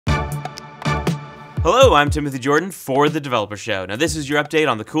Hello, I'm Timothy Jordan for The Developer Show. Now this is your update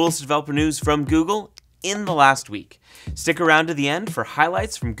on the coolest developer news from Google in the last week. Stick around to the end for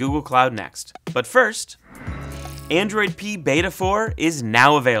highlights from Google Cloud Next. But first, Android P Beta 4 is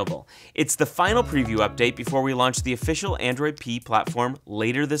now available. It's the final preview update before we launch the official Android P platform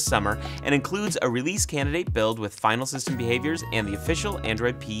later this summer and includes a release candidate build with final system behaviors and the official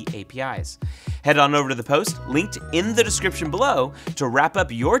Android P APIs. Head on over to the post linked in the description below to wrap up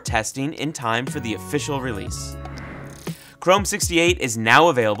your testing in time for the official release. Chrome 68 is now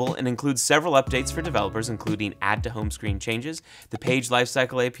available and includes several updates for developers, including add to home screen changes, the page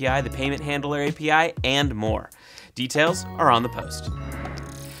lifecycle API, the payment handler API, and more. Details are on the post.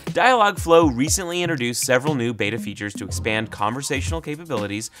 Dialogflow recently introduced several new beta features to expand conversational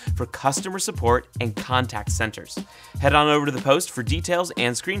capabilities for customer support and contact centers. Head on over to the post for details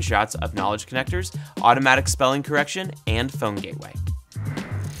and screenshots of knowledge connectors, automatic spelling correction, and phone gateway.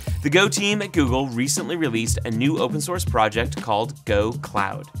 The Go team at Google recently released a new open source project called Go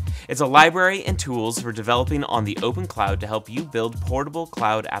Cloud. It's a library and tools for developing on the open cloud to help you build portable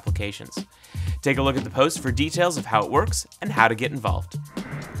cloud applications. Take a look at the post for details of how it works and how to get involved.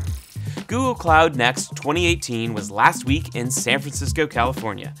 Google Cloud Next 2018 was last week in San Francisco,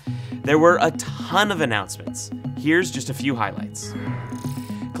 California. There were a ton of announcements. Here's just a few highlights.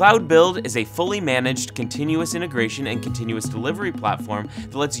 Cloud Build is a fully managed continuous integration and continuous delivery platform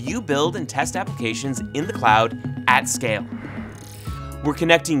that lets you build and test applications in the cloud at scale. We're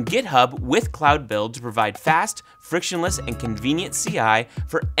connecting GitHub with Cloud Build to provide fast, frictionless, and convenient CI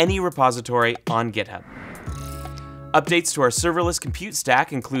for any repository on GitHub. Updates to our serverless compute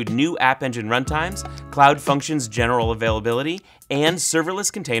stack include new App Engine runtimes, Cloud Functions general availability, and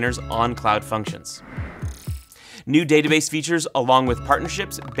serverless containers on Cloud Functions. New database features along with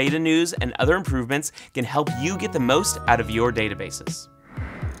partnerships, beta news, and other improvements can help you get the most out of your databases.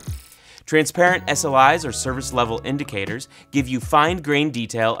 Transparent SLIs, or service level indicators, give you fine-grained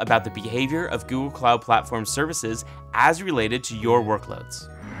detail about the behavior of Google Cloud Platform services as related to your workloads.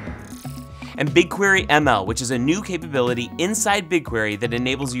 And BigQuery ML, which is a new capability inside BigQuery that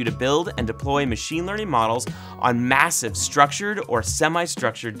enables you to build and deploy machine learning models on massive structured or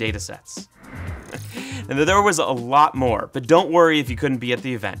semi-structured datasets. And there was a lot more, but don't worry if you couldn't be at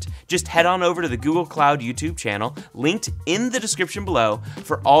the event. Just head on over to the Google Cloud YouTube channel, linked in the description below,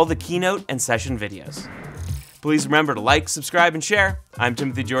 for all the keynote and session videos. Please remember to like, subscribe, and share. I'm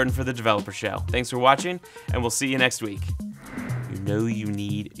Timothy Jordan for The Developer Show. Thanks for watching, and we'll see you next week. You know you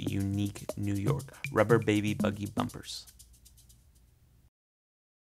need unique New York rubber baby buggy bumpers.